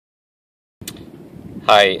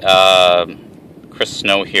Hi, Chris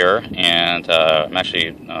Snow here, and I'm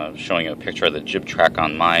actually showing you a picture of the jib track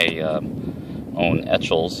on my own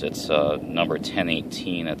Etchells. It's number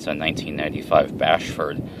 1018. It's a 1995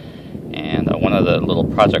 Bashford, and one of the little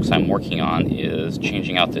projects I'm working on is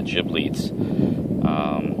changing out the jib leads.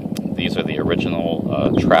 These are the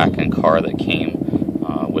original track and car that came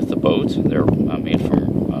with the boat. They're made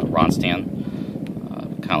from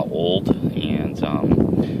Ronstand, kind of old, and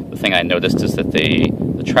the thing I noticed is that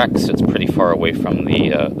the track sits pretty far away from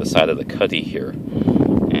the side of the cuddy here,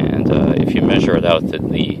 and if you measure it out,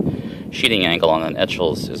 the sheeting angle on an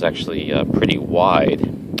Etchells is actually pretty wide.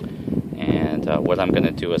 And what I'm going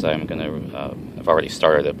to do is I've already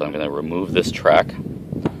started it, but I'm going to remove this track,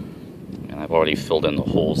 and I've already filled in the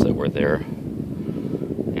holes that were there,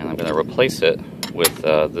 and I'm going to replace it with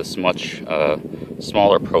this much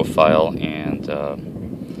smaller profile and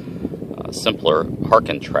simpler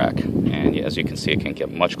Harken track. And as you can see, it can get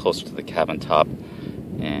much closer to the cabin top,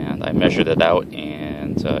 and I measured it out,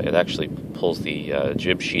 and it actually pulls the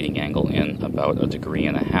jib sheeting angle in about 1.5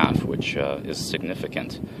 degrees, which is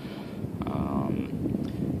significant.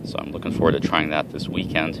 So I'm looking forward to trying that this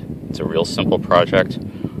weekend. It's a real simple project.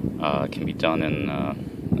 It can be done in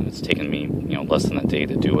it's taken me less than a day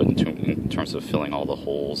to do it in terms of filling all the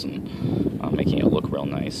holes and making it look real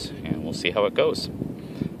nice, and we'll see how it goes.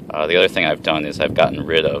 The other thing I've done is I've gotten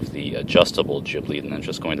rid of the adjustable jib lead and then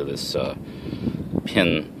just going to this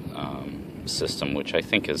pin system, which I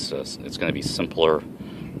think is it's going to be simpler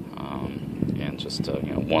and just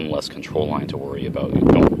one less control line to worry about.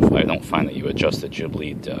 I don't find that you adjust the jib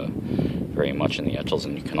lead very much in the Etchells,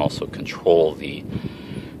 and you can also control the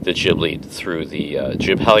jib lead through the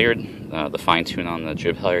jib halyard, the fine tune on the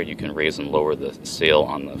jib halyard. You can raise and lower the sail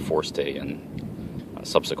on the forestay and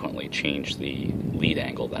subsequently change the lead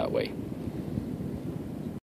angle that way.